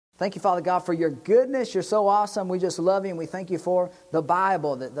Thank you, Father God, for your goodness. You're so awesome. We just love you, and we thank you for the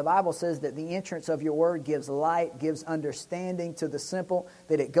Bible. The Bible says that the entrance of your word gives light, gives understanding to the simple,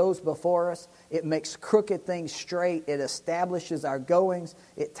 that it goes before us. It makes crooked things straight. It establishes our goings.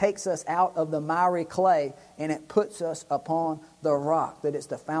 It takes us out of the miry clay, and it puts us upon the rock, that it's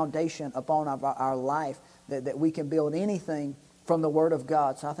the foundation upon our life, that we can build anything from the Word of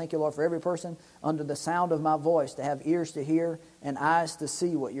God. So I thank you, Lord, for every person under the sound of my voice to have ears to hear and eyes to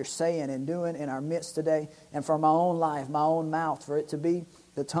see what you're saying and doing in our midst today. And for my own life, my own mouth, for it to be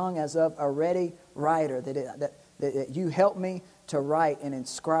the tongue as of a ready writer, that you help me to write and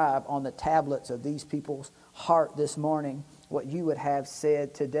inscribe on the tablets of these people's heart this morning what you would have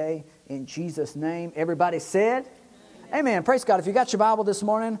said today in Jesus' name. Everybody said? Amen. Praise God. If you got your Bible this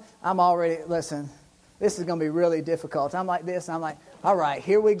morning, listen, this is going to be really difficult. I'm like this. I'm like, all right,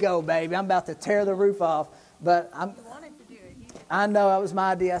 here we go, baby. I'm about to tear the roof off. But I know that was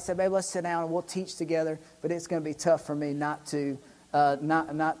my idea. I said, babe, let's sit down and we'll teach together. But it's going to be tough for me not to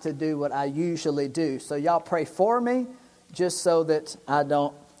do what I usually do. So y'all pray for me, just so that I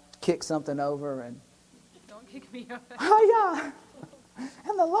don't kick something over. And don't kick me over. Oh, yeah.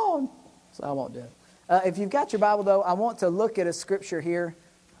 And the Lord. So I won't do it. If you've got your Bible, though, I want to look at a scripture here.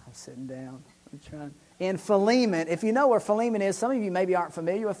 I'm sitting down. I'm trying. In Philemon, if you know where Philemon is, some of you maybe aren't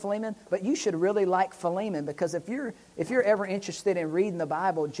familiar with Philemon, but you should really like Philemon, because if you're ever interested in reading the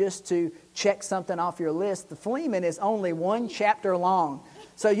Bible just to check something off your list, the Philemon is only one chapter long.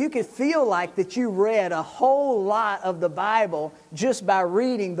 So you could feel like that you read a whole lot of the Bible just by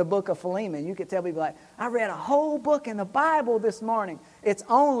reading the book of Philemon. You could tell people like, I read a whole book in the Bible this morning. It's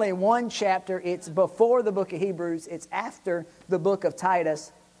only one chapter. It's before the book of Hebrews. It's after the book of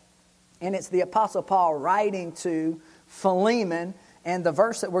Titus. And it's the Apostle Paul writing to Philemon. And the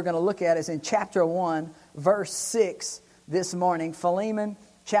verse that we're going to look at is in chapter 1, verse 6 this morning. Philemon,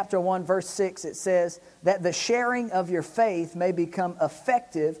 chapter 1, verse 6, it says, that the sharing of your faith may become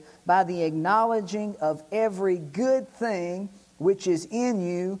effective by the acknowledging of every good thing which is in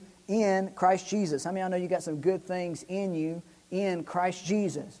you in Christ Jesus. I mean, I know you got some good things in you in Christ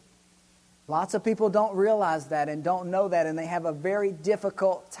Jesus. Lots of people don't realize that and don't know that, and they have a very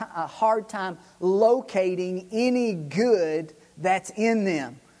difficult, hard time locating any good that's in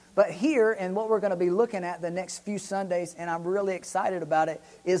them. But here, and what we're going to be looking at the next few Sundays, and I'm really excited about it,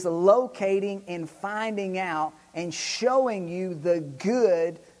 is locating and finding out and showing you the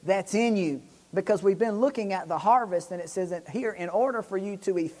good that's in you. Because we've been looking at the harvest, and it says that here, in order for you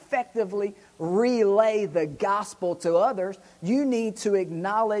to effectively relay the gospel to others, you need to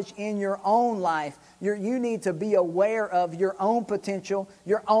acknowledge in your own life, you need to be aware of your own potential,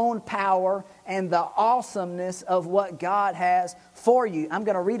 your own power, and the awesomeness of what God has for you. I'm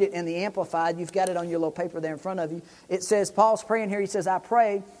going to read it in the Amplified. You've got it on your little paper there in front of you. It says, Paul's praying here, he says, I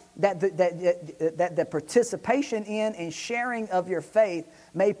pray that the participation in and sharing of your faith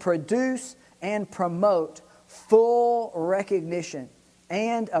may produce and promote full recognition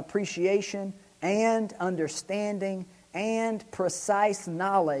and appreciation and understanding and precise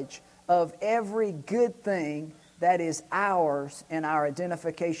knowledge of every good thing that is ours in our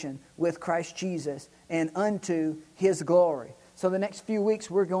identification with Christ Jesus and unto His glory. So the next few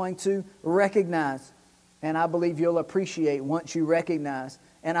weeks we're going to recognize, and I believe you'll appreciate once you recognize.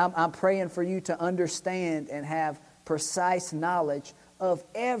 And I'm praying for you to understand and have precise knowledge of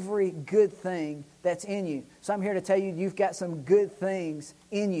every good thing that's in you. So I'm here to tell you, you've got some good things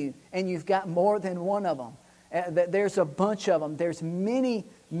in you, and you've got more than one of them. There's a bunch of them. There's many,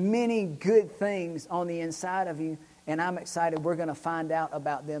 many good things on the inside of you, and I'm excited. We're going to find out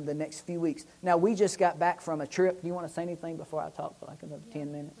about them the next few weeks. Now, we just got back from a trip. Do you want to say anything before I talk for like another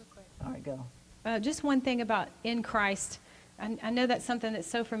 10 minutes? All right, go. Just one thing about in Christ. I know that's something that's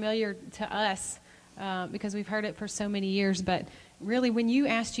so familiar to us because we've heard it for so many years, but really, when you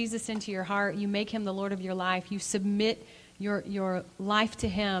ask Jesus into your heart, you make Him the Lord of your life, you submit your life to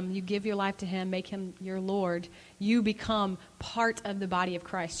Him, you give your life to Him, make Him your Lord, you become part of the body of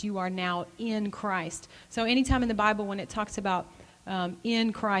Christ. You are now in Christ. So anytime in the Bible when it talks about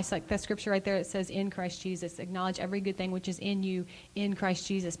in Christ, like that scripture right there, it says in Christ Jesus, acknowledge every good thing which is in you in Christ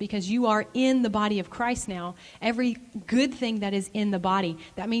Jesus, because you are in the body of Christ now. Every good thing that is in the body,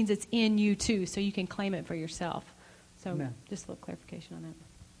 that means it's in you too, so you can claim it for yourself. So Amen. Just a little clarification on that.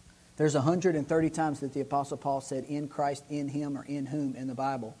 There's 130 times that the Apostle Paul said in Christ, in Him, or in whom in the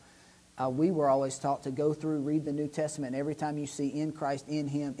Bible. We were always taught to go through, read the New Testament, and every time you see in Christ, in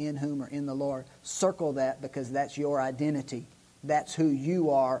Him, in whom, or in the Lord, circle that, because that's your identity. That's who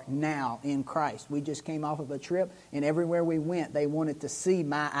you are now in Christ. We just came off of a trip, and everywhere we went, they wanted to see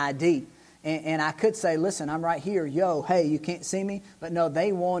my ID. And I could say, listen, I'm right here. Yo, hey, you can't see me? But no,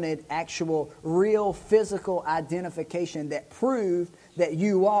 they wanted actual, real, physical identification that proved that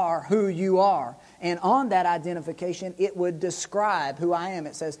you are who you are. And on that identification, it would describe who I am.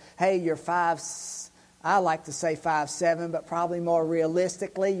 It says, hey, you're 5', I like to say 5'7", but probably more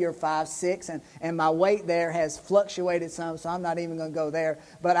realistically, you're 5'6", and my weight there has fluctuated some, so I'm not even going to go there.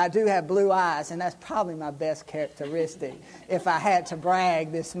 But I do have blue eyes, and that's probably my best characteristic if I had to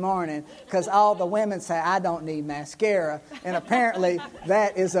brag this morning, because all the women say I don't need mascara, and apparently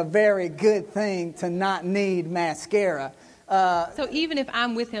that is a very good thing to not need mascara. So even if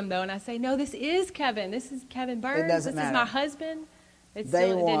I'm with him, though, and I say, no, this is Kevin. This is Kevin Burns. It doesn't matter. This is my husband. It They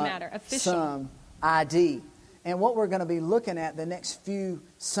didn't want matter. Official. some ID. And what we're going to be looking at the next few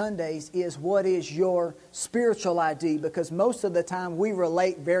Sundays is what is your spiritual ID, because most of the time we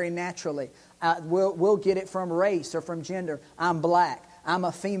relate very naturally. We'll get it from race or from gender. I'm black. I'm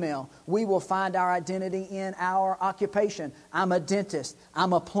a female. We will find our identity in our occupation. I'm a dentist.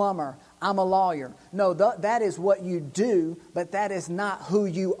 I'm a plumber. I'm a lawyer. No, that is what you do, but that is not who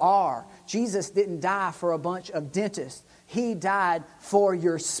you are. Jesus didn't die for a bunch of dentists. He died for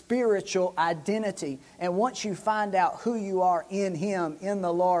your spiritual identity. And once you find out who you are in Him, in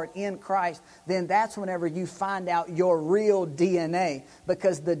the Lord, in Christ, then that's whenever you find out your real DNA.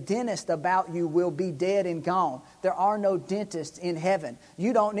 Because the dentist about you will be dead and gone. There are no dentists in heaven.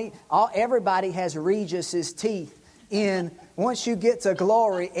 You don't need... Everybody has Regis's teeth. Once you get to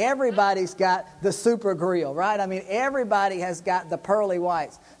glory, everybody's got the super grill, right? I mean, everybody has got the pearly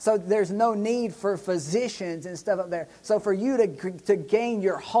whites. So there's no need for physicians and stuff up there. So for you to gain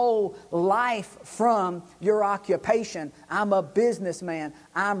your whole life from your occupation, I'm a businessman,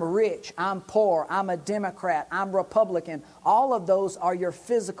 I'm rich, I'm poor, I'm a Democrat, I'm Republican. All of those are your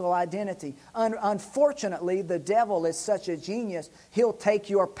physical identity. Unfortunately, the devil is such a genius, he'll take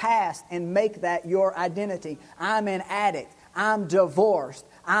your past and make that your identity. I'm an addict. I'm divorced.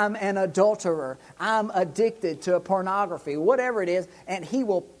 I'm an adulterer. I'm addicted to pornography. Whatever it is, and he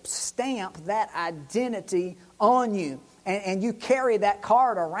will stamp that identity on you. And you carry that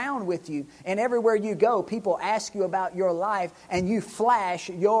card around with you. And everywhere you go, people ask you about your life, and you flash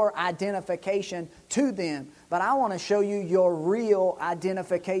your identification to them. But I want to show you your real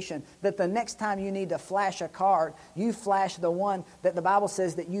identification. That the next time you need to flash a card, you flash the one that the Bible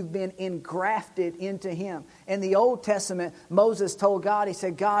says that you've been engrafted into Him. In the Old Testament, Moses told God, he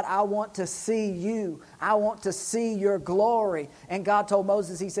said, God, I want to see you. I want to see your glory. And God told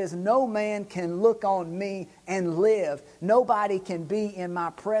Moses, he says, no man can look on me and live. Nobody can be in my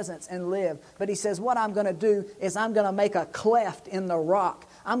presence and live. But he says, what I'm going to do is I'm going to make a cleft in the rock.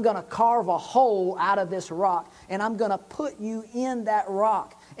 I'm going to carve a hole out of this rock, and I'm going to put you in that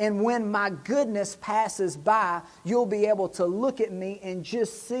rock. And when my goodness passes by, you'll be able to look at me and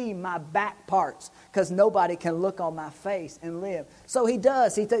just see my back parts, because nobody can look on my face and live. So he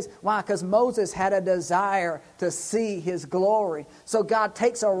does. He takes, why? Because Moses had a desire to see his glory. So God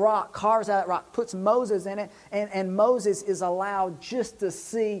takes a rock, carves out that rock, puts Moses in it, and Moses is allowed just to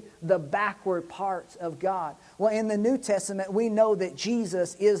see the backward parts of God. Well, in the New Testament, we know that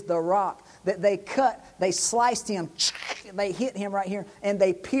Jesus is the rock. That they sliced him, they hit him right here, and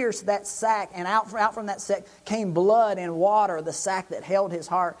they pierced that sack, and out from that sack came blood and water, the sack that held his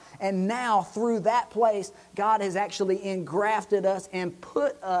heart. And now through that place, God has actually engrafted us and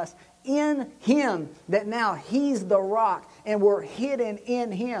put us in Him, that now He's the rock and we're hidden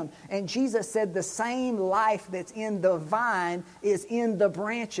in Him. And Jesus said the same life that's in the vine is in the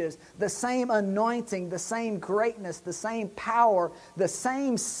branches. The same anointing, the same greatness, the same power, the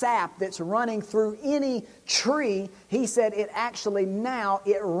same sap that's running through any tree, He said it actually now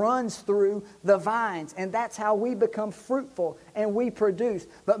it runs through the vines. And that's how we become fruitful and we produce.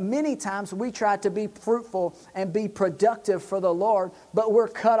 But many times we try to be fruitful and be productive for the Lord, but we're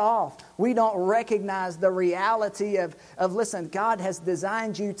cut off. We don't recognize the reality of listen, God has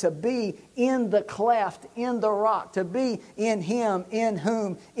designed you to be in the cleft, in the rock, to be in Him, in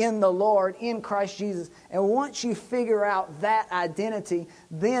whom, in the Lord, in Christ Jesus. And once you figure out that identity,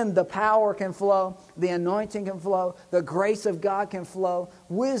 then the power can flow, the anointing can flow, the grace of God can flow,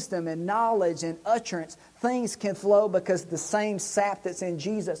 wisdom and knowledge and utterance, things can flow, because the same sap that's in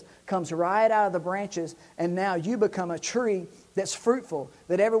Jesus comes right out of the branches, and now you become a tree that's fruitful,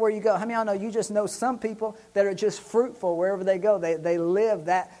 that everywhere you go. How many of y'all know you just know some people that are just fruitful wherever they go? They live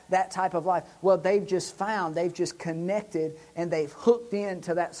that type of life. Well, they've just connected, and they've hooked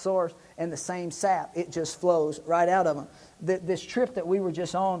into that source, and the same sap, it just flows right out of them. This trip that we were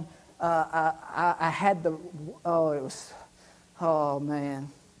just on, I had oh man,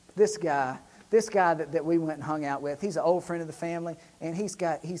 this guy this guy that we went and hung out with, he's an old friend of the family, and he's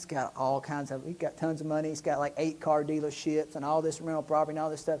got all kinds of, he's got tons of money. He's got like 8 car dealerships and all this rental property and all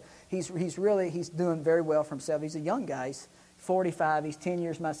this stuff. He's doing very well for himself. He's a young guy. He's 45. He's 10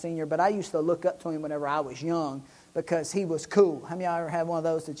 years my senior. But I used to look up to him whenever I was young because he was cool. How many of y'all ever had one of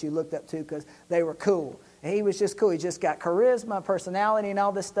those that you looked up to because they were cool? And he was just cool. He just got charisma, personality, and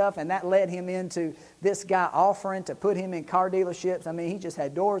all this stuff, and that led him into this guy offering to put him in car dealerships. I mean, he just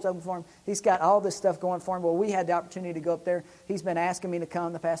had doors open for him. He's got all this stuff going for him. Well, we had the opportunity to go up there. He's been asking me to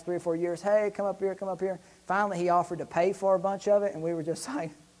come the past 3 or 4 years. Hey, come up here, come up here. Finally, he offered to pay for a bunch of it, and we were just like,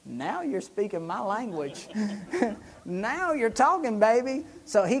 now you're speaking my language. Now you're talking, baby.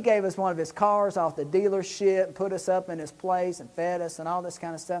 So he gave us one of his cars off the dealership, put us up in his place and fed us and all this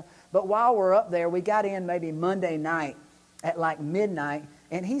kind of stuff. But while we're up there, we got in maybe Monday night at like midnight,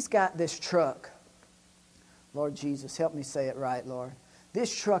 and he's got this truck. Lord Jesus, help me say it right, Lord.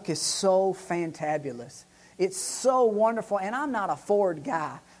 This truck is so fantabulous. It's so wonderful, and I'm not a Ford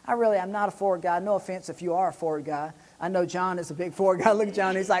guy. I'm not a Ford guy. No offense if you are a Ford guy. I know John is a big Ford guy. Look at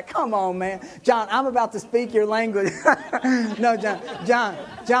John. He's like, come on, man. John, I'm about to speak your language. No,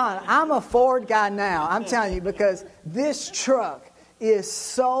 John, I'm a Ford guy now. I'm telling you, because this truck is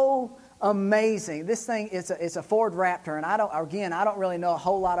so amazing. This thing is a Ford Raptor, and I don't really know a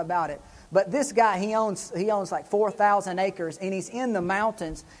whole lot about it. But this guy, he owns like 4,000 acres, and he's in the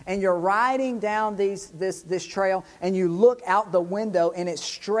mountains. And you're riding down this trail, and you look out the window, and it's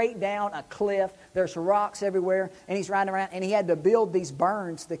straight down a cliff. There's rocks everywhere, and he's riding around. And he had to build these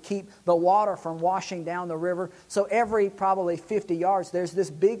burns to keep the water from washing down the river. So every probably 50 yards, there's this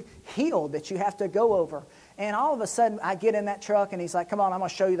big hill that you have to go over. And all of a sudden, I get in that truck, and he's like, come on, I'm going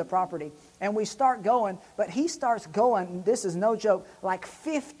to show you the property. And we start going, but he starts going, this is no joke, like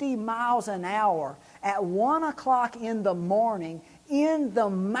 50 miles an hour at 1 o'clock in the morning in the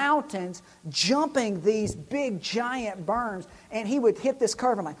mountains, jumping these big, giant burns. And he would hit this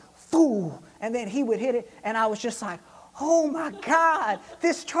curve, and I'm like, foo! And then he would hit it, and I was just like, oh my God,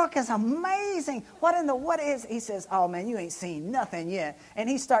 this truck is amazing. What is? He says, oh man, you ain't seen nothing yet. And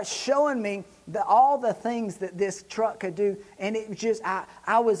he starts showing me all the things that this truck could do. And it just,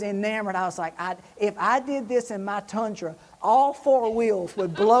 I was enamored. I was like, if I did this in my Tundra, all 4 wheels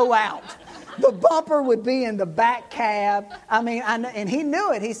would blow out. The bumper would be in the back cab. I mean, and he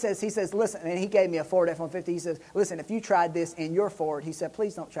knew it. He says, listen, and he gave me a Ford F-150. He says, listen, if you tried this in your Ford, he said,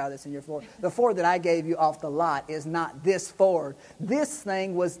 please don't try this in your Ford. The Ford that I gave you off the lot is not this Ford. This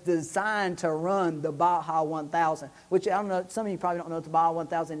thing was designed to run the Baja 1000, which I don't know, some of you probably don't know what the Baja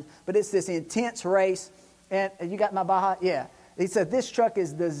 1000 is, but it's this intense race. And you got my Baja? Yeah. He said, this truck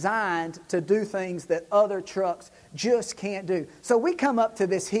is designed to do things that other trucks just can't do. So we come up to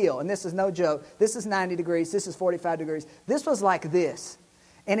this hill, and this is no joke. This is 90 degrees. This is 45 degrees. This was like this.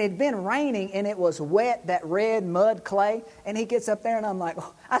 And it had been raining, and it was wet, that red mud clay. And he gets up there, and I'm like,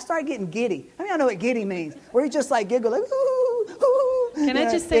 oh, I started getting giddy. I mean, I know what giddy means. Where you just like giggle, like, ooh, ooh. Can I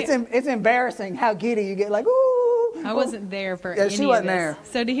just say? It's embarrassing how giddy you get, like, ooh. I wasn't there for any of this. She wasn't there.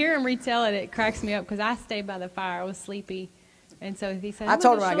 So to hear him retell it, it cracks me up because I stayed by the fire. I was sleepy. And so he said, I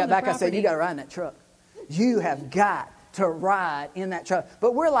told him when I got back, I said, you got to ride in that truck. You have got to ride in that truck.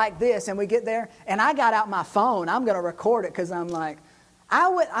 But we're like this, and we get there, and I got out my phone. I'm going to record it because I'm like,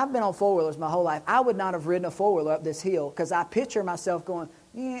 I've been on four-wheelers my whole life. I would not have ridden a four-wheeler up this hill because I picture myself going,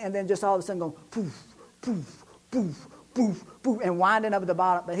 yeah, and then just all of a sudden going, poof, poof, poof, poof, poof, and winding up at the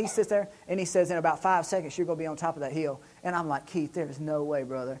bottom. But he sits there, and he says, in about 5 seconds, you're going to be on top of that hill. And I'm like, Keith, there's no way,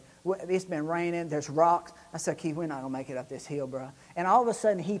 brother. It's been raining. There's rocks. I said, Keith, we're not going to make it up this hill, bro. And all of a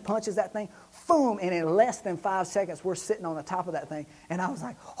sudden, he punches that thing, boom, and in less than 5 seconds, we're sitting on the top of that thing. And I was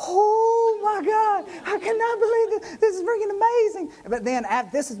like, oh, my God, I cannot believe this. This is freaking amazing. But then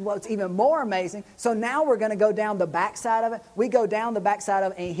this is what's even more amazing. So now we're going to go down the backside of it. We go down the backside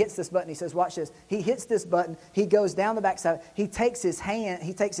of it, and he hits this button. He says, watch this. He hits this button. He goes down the backside. He takes his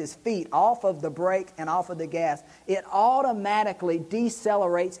feet off of the brake and off of the gas. It automatically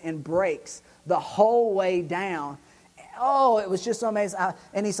decelerates and brakes the whole way down. Oh, it was just so amazing.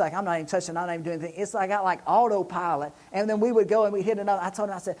 And he's like, I'm not even touching, I'm not even doing anything. It's like I got like autopilot. And then we would go and we'd hit another. I told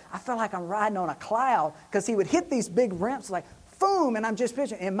him, I said, I feel like I'm riding on a cloud because he would hit these big ramps like, boom, and I'm just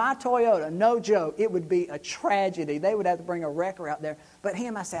picturing. In my Toyota, no joke, it would be a tragedy. They would have to bring a wrecker out there. But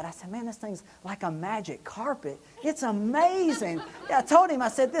I said, man, this thing's like a magic carpet. It's amazing. Yeah, I told him, I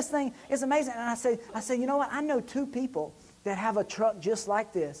said, this thing is amazing. And I said, you know what? I know 2 people that have a truck just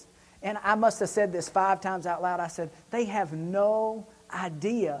like this. And I must have said this 5 times out loud. I said, they have no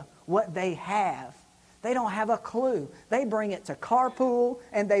idea what they have They don't have a clue. They bring it to carpool,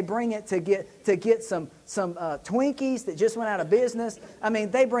 and they bring it to get some Twinkies that just went out of business. I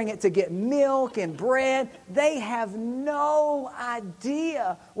mean, they bring it to get milk and bread. They have no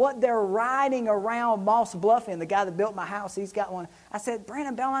idea what they're riding around Moss Bluff in. The guy that built my house, he's got one. I said,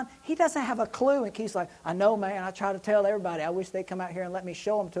 Brandon Belline, he doesn't have a clue. And Keith's like, I know, man. I try to tell everybody. I wish they'd come out here and let me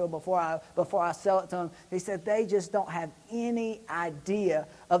show them to them before I sell it to them. He said, they just don't have any idea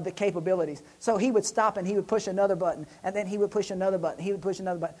of the capabilities. So he would stop and he would push another button, and then he would push another button. He would push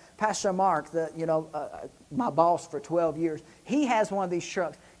another button. Pastor Mark, my boss for 12 years, he has one of these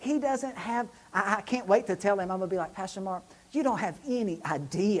trucks. He doesn't have, I can't wait to tell him. I'm going to be like, Pastor Mark, you don't have any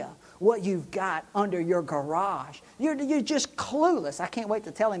idea what you've got under your garage. You're just clueless. I can't wait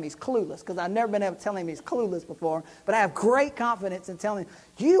to tell him he's clueless, because I've never been able to tell him he's clueless before. But I have great confidence in telling him,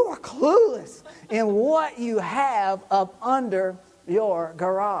 you are clueless in what you have up under your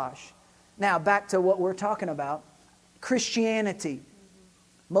garage. Now, back to what we're talking about. Christianity.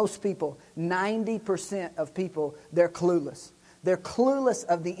 Most people, 90% of people, they're clueless. They're clueless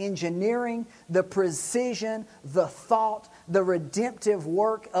of the engineering, the precision, the thought, the redemptive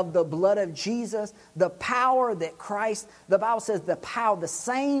work of the blood of Jesus, the power that Christ, the Bible says the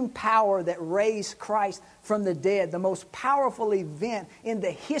same power that raised Christ from the dead, the most powerful event in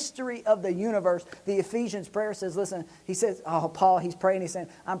the history of the universe. The Ephesians prayer says, listen, he says, Paul, he's praying, he's saying,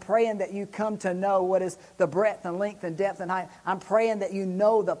 I'm praying that you come to know what is the breadth and length and depth and height. I'm praying that you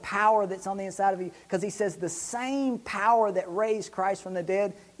know the power that's on the inside of you, because he says the same power that raised Christ from the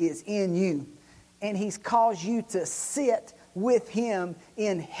dead is in you. And he's caused you to sit with him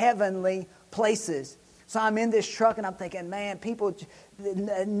in heavenly places. So I'm in this truck and I'm thinking, man, people,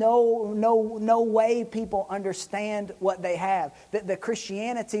 no way people understand what they have. The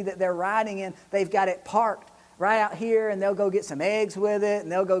Christianity that they're riding in, they've got it parked right out here, and they'll go get some eggs with it,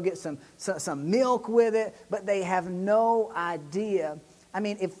 and they'll go get some milk with it, but they have no idea. I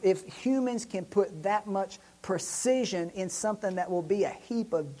mean, if humans can put that much precision in something that will be a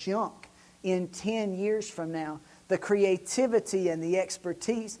heap of junk in 10 years from now, the creativity and the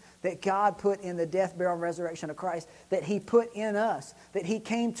expertise that God put in the death, burial, and resurrection of Christ, that he put in us, that he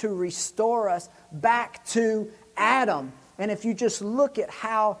came to restore us back to Adam. And if you just look at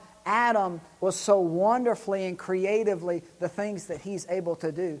how Adam was so wonderfully and creatively the things that he's able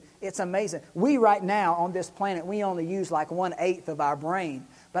to do, it's amazing. We right now on this planet, we only use like 1/8 of our brain.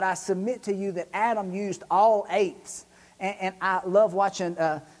 But I submit to you that Adam used all 8s. And I love watching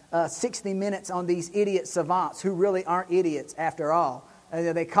 60 Minutes on these idiot savants who really aren't idiots after all.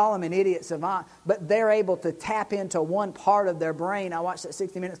 They call them an idiot savant, but they're able to tap into one part of their brain. I watched that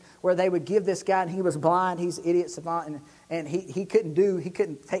 60 Minutes where they would give this guy, and he was blind, he's an idiot savant, and he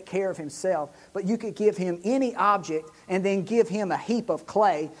couldn't take care of himself. But you could give him any object and then give him a heap of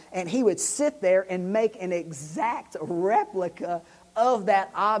clay, and he would sit there and make an exact replica of that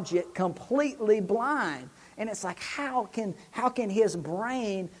object, completely blind. And it's like, how can his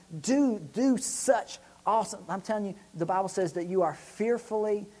brain do such awesome? I'm telling you, the Bible says that you are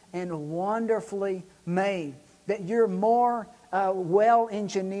fearfully and wonderfully made. That you're more well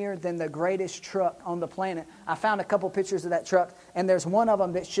engineered than the greatest truck on the planet. I found a couple pictures of that truck, and there's one of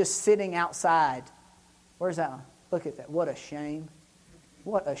them that's just sitting outside. Where's that one? Look at that. What a shame.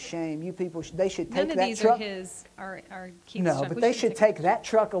 What a shame. You people, they should take that truck. None of these are his, are Keith's No, truck. but they should take that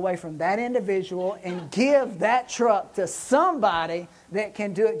truck away from that individual and give that truck to somebody that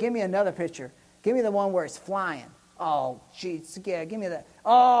can do it. Give me another picture. Give me the one where it's flying. Oh, jeez. Yeah, give me that.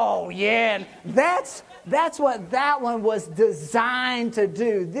 Oh, yeah. That's what that one was designed to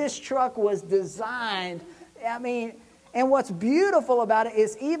do. This truck was designed. I mean, and what's beautiful about it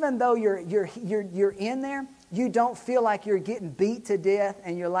is even though you're in there, you don't feel like you're getting beat to death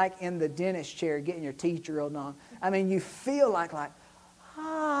and you're like in the dentist chair getting your teeth drilled on. I mean, you feel like,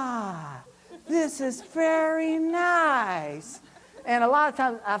 this is very nice. And a lot of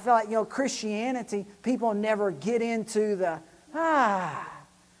times I feel like, Christianity, people never get into the,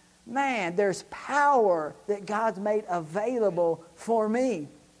 man, there's power that God's made available for me.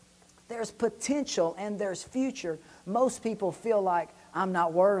 There's potential and there's future. Most people feel like I'm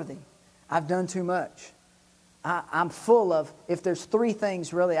not worthy. I've done too much. I'm full of, if there's 3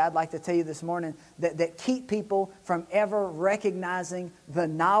 things really I'd like to tell you this morning that keep people from ever recognizing the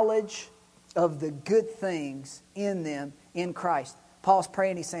knowledge of the good things in them in Christ. Paul's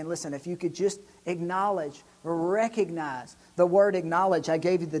praying, he's saying, listen, if you could just acknowledge, recognize. The word acknowledge, I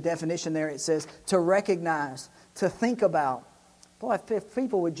gave you the definition there. It says to recognize, to think about. Boy, if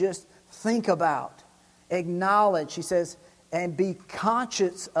people would just think about, acknowledge, he says, and be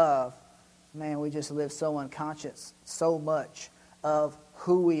conscious of. Man, we just live so unconscious so much of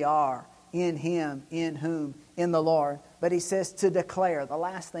who we are in Him, in whom, in the Lord. But he says to declare. The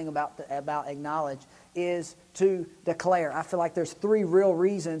last thing about acknowledge is to declare. I feel like there's 3 real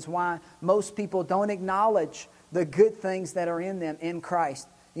reasons why most people don't acknowledge the good things that are in them in Christ.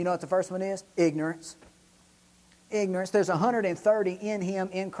 You know what the first one is? Ignorance. Ignorance. There's 130 in Him,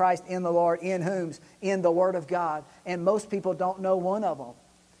 in Christ, in the Lord, in whom's, in the Word of God. And most people don't know one of them.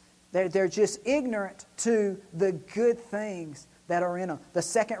 They're just ignorant to the good things that are in them. The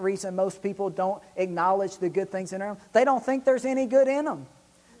second reason most people don't acknowledge the good things in them, they don't think there's any good in them.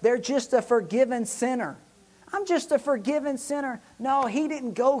 They're just a forgiven sinner. I'm just a forgiven sinner. No, He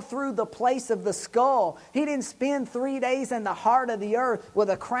didn't go through the place of the skull. He didn't spend 3 days in the heart of the earth with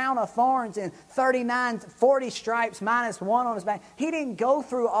a crown of thorns and 40 stripes minus 1 on His back. He didn't go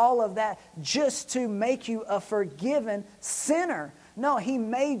through all of that just to make you a forgiven sinner. No, He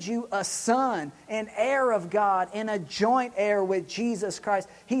made you a son, an heir of God, and a joint heir with Jesus Christ.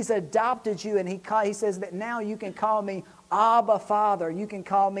 He's adopted you, and He says that now you can call me Abba Father. You can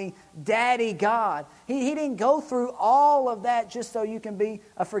call me Daddy God. He didn't go through all of that just so you can be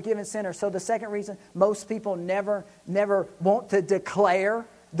a forgiven sinner. So the second reason, most people never want to declare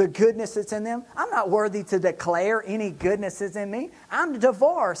the goodness that's in them. I'm not worthy to declare any goodness that's in me. I'm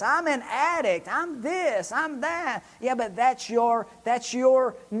divorced. I'm an addict. I'm this. I'm that. Yeah, but that's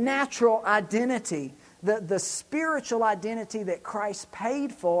your natural identity. The spiritual identity that Christ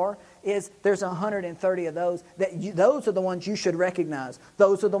paid for is there's 130 of those. Those are the ones you should recognize.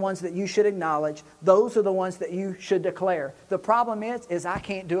 Those are the ones that you should acknowledge. Those are the ones that you should declare. The problem is I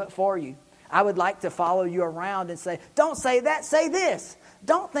can't do it for you. I would like to follow you around and say, don't say that, say this.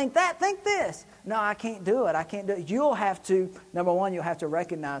 Don't think that, think this. No, I can't do it. I can't do it. You'll have to, number one, you'll have to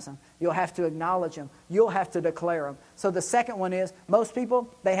recognize them. You'll have to acknowledge them. You'll have to declare them. So the second one is, most people,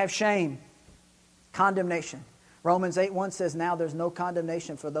 they have shame, condemnation. Romans 8:1 says, now there's no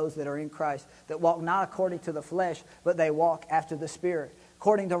condemnation for those that are in Christ, that walk not according to the flesh, but they walk after the Spirit.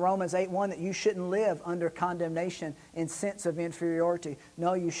 According to Romans 8:1, that you shouldn't live under condemnation and sense of inferiority.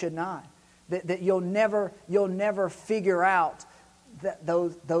 No, you should not. That you'll never figure out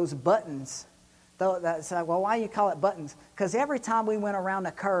those buttons. That's like, well, why do you call it buttons? Because every time we went around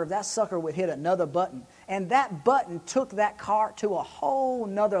a curve, that sucker would hit another button. And that button took that car to a whole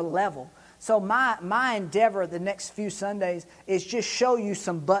nother level. So my endeavor the next few Sundays is just show you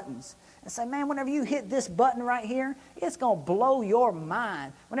some buttons. And say, man, whenever you hit this button right here, it's going to blow your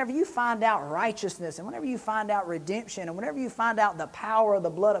mind. Whenever you find out righteousness, and whenever you find out redemption, and whenever you find out the power of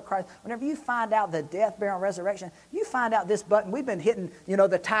the blood of Christ, whenever you find out the death, burial, and resurrection, you find out this button. We've been hitting,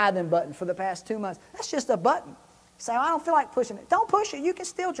 the tithing button for the past 2 months. That's just a button. You say, I don't feel like pushing it. Don't push it. You can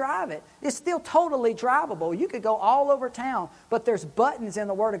still drive it. It's still totally drivable. You could go all over town, but there's buttons in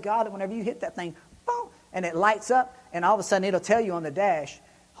the Word of God that whenever you hit that thing, boom, and it lights up, and all of a sudden it'll tell you on the dash,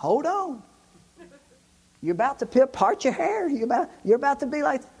 hold on. You're about to part your hair. You're about to be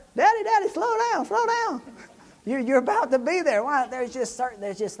like, Daddy, slow down. You're about to be there. Why? There's just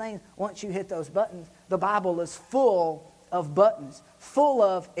things. Once you hit those buttons, the Bible is full of buttons, full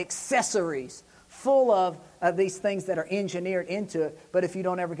of accessories, full of these things that are engineered into it. But if you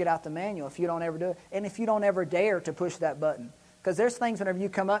don't ever get out the manual, if you don't ever do it, and if you don't ever dare to push that button, because there's things whenever you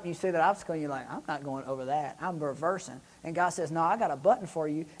come up and you see that obstacle, and you're like, I'm not going over that. I'm reversing. And God says, no, I got a button for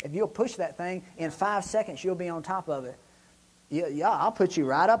you. If you'll push that thing, in 5 seconds, you'll be on top of it. Yeah, I'll put you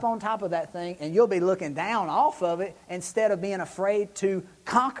right up on top of that thing, and you'll be looking down off of it instead of being afraid to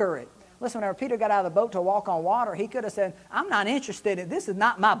conquer it. Listen, whenever Peter got out of the boat to walk on water, he could have said, I'm not interested in this. Is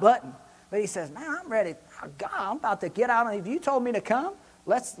not my button. But he says, man, I'm ready. Oh, God, I'm about to get out. If you told me to come,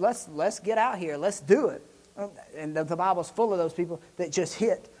 let's get out here. Let's do it. And the Bible's full of those people that just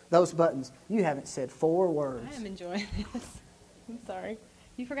hit those buttons. You haven't said 4 words. I am enjoying this. I'm sorry.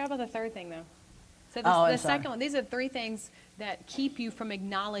 You forgot about the third thing, though. So the second one, these are 3 things that keep you from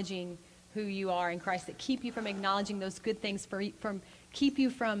acknowledging who you are in Christ, that keep you from acknowledging those good things, keep you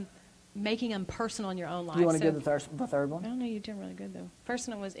from making them personal in your own life. You want to give the third one? I don't know. You're doing really good, though. First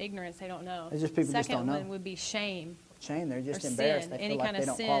one was ignorance. They don't know. It's just people just don't know. Second one would be shame. Shame. They're just embarrassed. Sin. They feel like they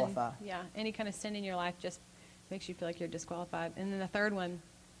don't qualify. Yeah. Any kind of sin in your life just makes you feel like you're disqualified. And then the third one,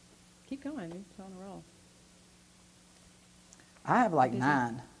 keep going. You're on a roll. I have like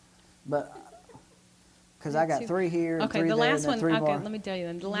 9, but because I got 3 here, okay, 3 the there, last and then 3 one. more. Okay, let me tell you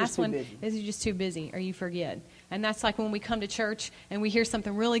then. The last one is you're just too busy, or you forget. And that's like when we come to church and we hear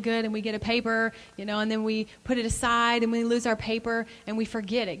something really good and we get a paper, and then we put it aside and we lose our paper and we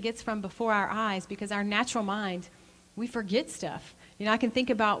forget. It gets from before our eyes because our natural mind, we forget stuff. I can think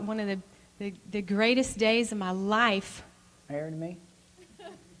about one of the greatest days of my life. Married me?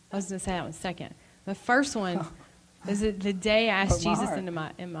 I was going to say that one second. The first one Is it the day I asked Broke my Jesus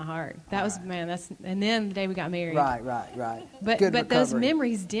heart. in my heart? That was, man, and then the day we got married. Right. But Good those recovery.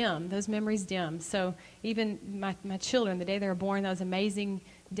 memories dim. Those memories dim. So even my children, the day they were born, that was an amazing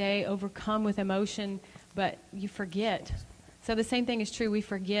day, overcome with emotion, but you forget. So the same thing is true. We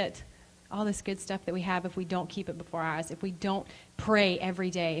forget all this good stuff that we have if we don't keep it before our eyes, if we don't pray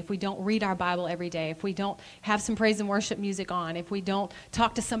every day, if we don't read our Bible every day, if we don't have some praise and worship music on, if we don't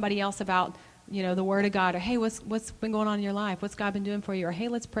talk to somebody else about, the Word of God, or hey, what's been going on in your life? What's God been doing for you? Or hey,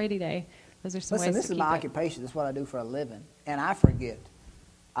 let's pray today. Those are some Listen, ways this to is keep my it. occupation. This is what I do for a living. And I forget.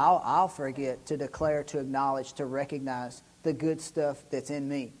 I'll forget to declare, to acknowledge, to recognize the good stuff that's in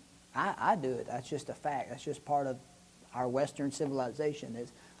me. I do it. That's just a fact. That's just part of our Western civilization.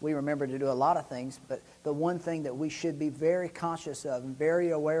 Is we remember to do a lot of things, but the one thing that we should be very conscious of and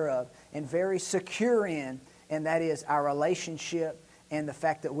very aware of and very secure in, and that is our relationship and the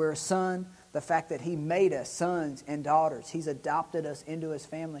fact that we're a son, the fact that He made us sons and daughters. He's adopted us into His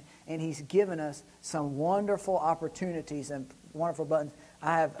family, and He's given us some wonderful opportunities and wonderful buttons.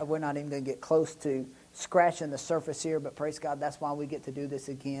 We're not even going to get close to scratching the surface here, but praise God, that's why we get to do this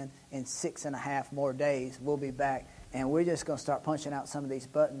again in 6.5 more days. We'll be back, and we're just going to start punching out some of these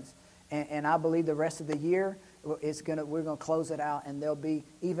buttons. And I believe the rest of the year, we're going to close it out, and there'll be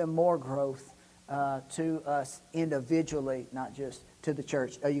even more growth to us individually, not just to the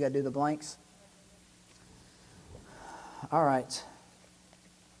church. Oh, you got to do the blanks? All right.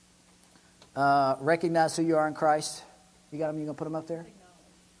 Recognize who you are in Christ. You got them? You going to put them up there?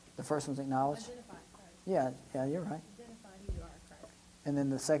 The first one's acknowledge. Yeah, you're right. And then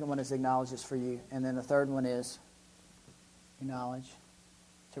the second one is acknowledge it's for you. And then the third one is acknowledge,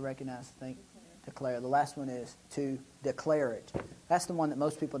 to recognize, think, declare. The last one is to declare it. That's the one that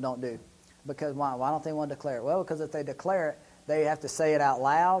most people don't do. Because why? Why don't they want to declare it? Well, because if they declare it, they have to say it out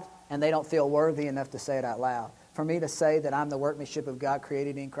loud, and they don't feel worthy enough to say it out loud. For me to say that I'm the workmanship of God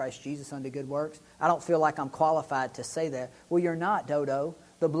created in Christ Jesus unto good works, I don't feel like I'm qualified to say that. Well, you're not, Dodo.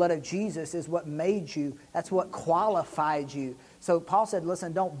 The blood of Jesus is what made you. That's what qualified you. So Paul said,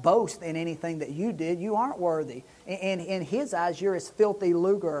 listen, don't boast in anything that you did. You aren't worthy. And in His eyes, you're as filthy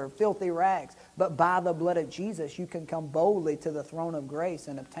lucre or filthy rags. But by the blood of Jesus, you can come boldly to the throne of grace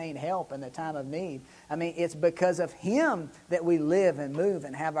and obtain help in the time of need. I mean, it's because of Him that we live and move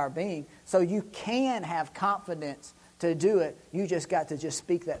and have our being. So you can have confidence to do it. You just got to just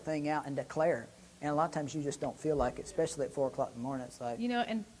speak that thing out and declare it. And a lot of times you just don't feel like it, especially at 4 o'clock in the morning. It's like,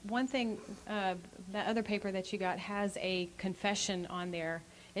 And one thing, that other paper that you got has a confession on there.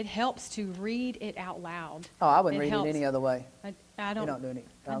 It helps to read it out loud. oh, I wouldn't It read helps. it any other way. I don't. You don't do any.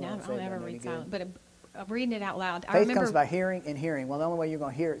 I don't ever read silent, but reading it out loud. I Faith remember, comes by hearing and hearing. Well, the only way you're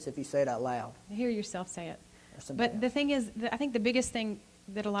going to hear it is if you say it out loud. hear yourself say it. Or somebody But the thing is, I think the biggest thing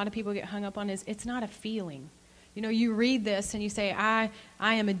that a lot of people get hung up on is it's not a feeling. You read this and you say, I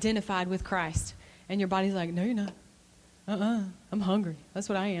am identified with Christ. And your body's like, no, you're not. I'm hungry. That's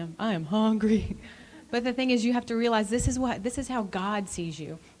what I am. I am hungry. But the thing is, you have to realize this is how God sees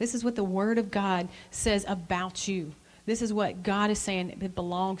you. This is what the Word of God says about you. This is what God is saying that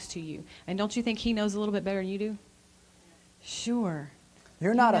belongs to you. And don't you think He knows a little bit better than you do? Sure.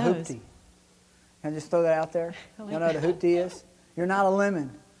 You're not a He knows. hoopty. Can I just throw that out there? You know what a hoopty is? You're not a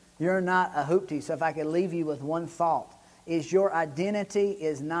lemon. You're not a hoopty. So if I could leave you with one thought, is your identity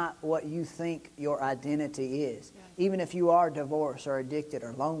is not what you think your identity is. Yeah. Even if you are divorced or addicted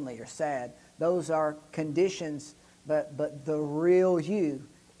or lonely or sad, those are conditions, but the real you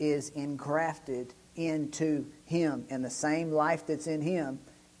is engrafted into Him. And the same life that's in Him,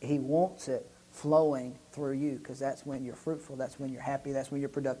 He wants it flowing through you, because that's when you're fruitful, that's when you're happy, that's when you're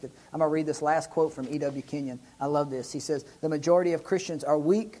productive. I'm going to read this last quote from E.W. Kenyon. I love this. He says, the majority of Christians are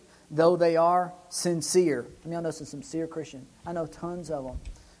weak, though they are sincere. I mean, I know some sincere Christians. I know tons of them.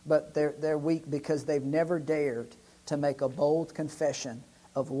 But they're weak because they've never dared to make a bold confession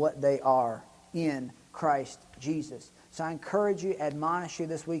of what they are in Christ Jesus. So I encourage you, admonish you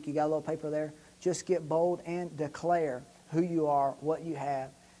this week. You got a little paper there? Just get bold and declare who you are, what you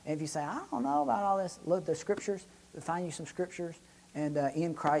have. And if you say, I don't know about all this, look at the Scriptures. Find you some Scriptures. And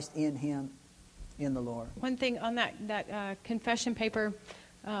in Christ, in Him, in the Lord. One thing on that confession paper,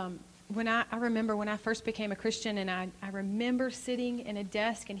 when I remember when I first became a Christian, and I remember sitting in a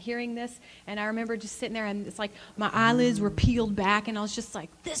desk and hearing this, and I remember just sitting there, and it's like my eyelids were peeled back, and I was just like,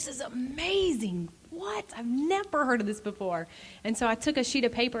 this is amazing. What? I've never heard of this before. And so I took a sheet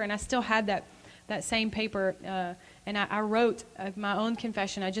of paper, and I still had that same paper, and I wrote my own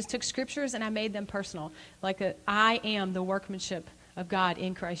confession. I just took scriptures and I made them personal. Like I am the workmanship of God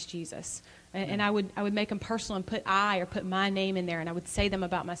in Christ Jesus. And I would make them personal and put or put my name in there, and I would say them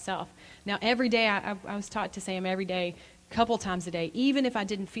about myself. Now, every day, I was taught to say them every day, a couple times a day, even if I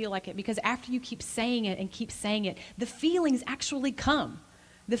didn't feel like it, because after you keep saying it, the feelings actually come.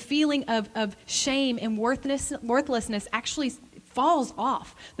 The feeling of shame and worthlessness actually falls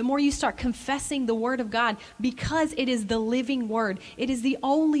off the more you start confessing the Word of God, because it is the living Word. It is the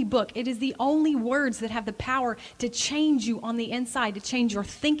only book. It is the only words that have the power to change you on the inside, to change your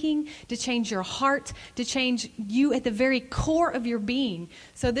thinking, to change your heart, to change you at the very core of your being.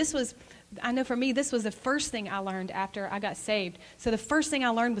 So I know for me, this was the first thing I learned after I got saved. So the first thing I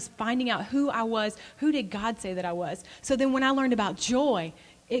learned was finding out who I was. Who did God say that I was? So then when I learned about joy,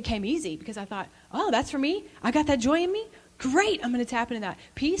 it came easy, because I thought, oh, that's for me? I got that joy in me? Great, I'm going to tap into that.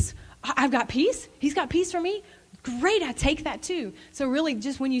 Peace? I've got peace? He's got peace for me? Great, I take that too. So really,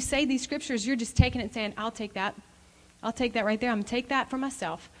 just when you say these scriptures, you're just taking it and saying, I'll take that. I'll take that right there. I'm going to take that for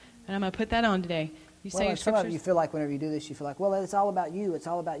myself, and I'm going to put that on today. You say your some scriptures. of you feel like whenever you do this, you feel like, well, it's all about you. It's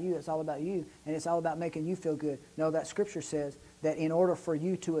all about you. It's all about you. And it's all about making you feel good. No, that scripture says that in order for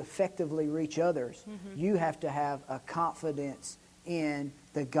you to effectively reach others, you have to have a confidence in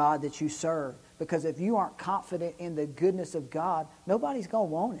the God that you serve. Because if you aren't confident in the goodness of God, nobody's going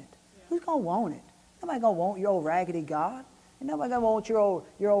to want it. Yeah. Who's going to want it? Nobody's going to want your old raggedy God. And nobody's going to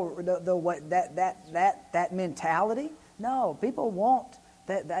want that mentality. No, people want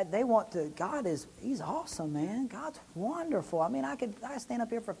that they want to. He's awesome, man. God's wonderful. I mean, I could stand up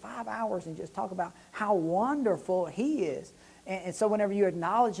here for 5 hours and just talk about how wonderful He is. And so whenever you're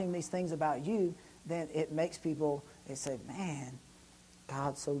acknowledging these things about you, then it makes people, they say, man,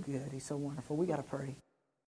 God's so good. He's so wonderful. We got to pray.